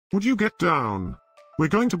Would you get down? We're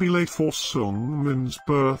going to be late for Seungmin's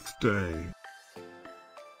birthday.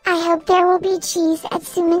 I hope there will be cheese at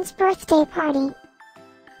Seungmin's birthday party.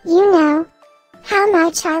 You know how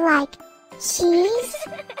much I like cheese.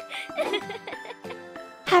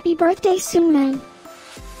 Happy birthday, Seungmin.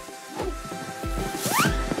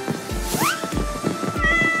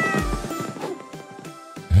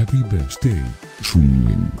 Happy birthday,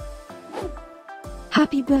 Seungmin.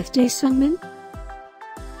 Happy birthday, Seungmin.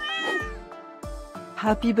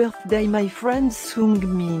 Happy birthday, my friend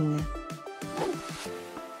Seungmin.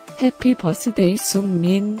 Happy birthday,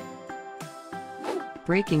 Seungmin.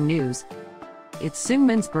 Breaking news. It's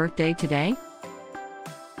Seungmin's birthday today.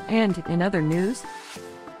 And in other news,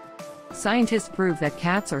 scientists prove that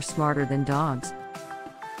cats are smarter than dogs.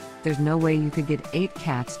 There's no way you could get 8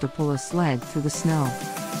 cats to pull a sled through the snow.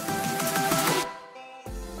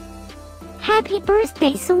 Happy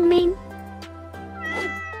birthday, Seungmin.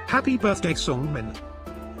 Happy birthday, Seungmin.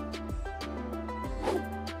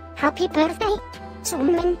 Happy birthday,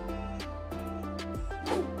 Seungmin.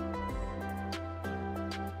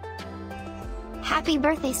 Happy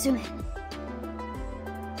birthday, Seungmin.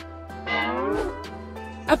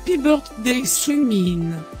 Happy birthday,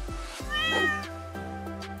 Seungmin.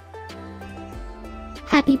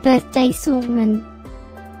 Happy birthday, Seungmin.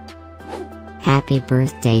 Happy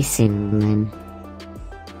birthday, Seungmin.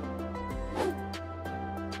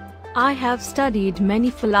 I have studied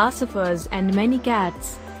many philosophers and many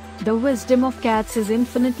cats. The wisdom of cats is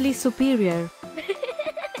infinitely superior.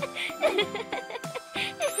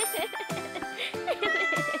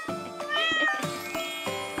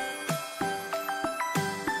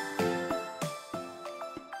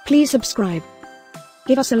 Please subscribe,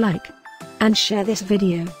 give us a like, and share this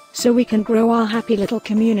video, so we can grow our happy little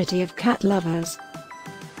community of cat lovers.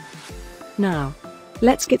 Now,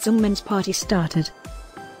 let's get Seungmin's party started.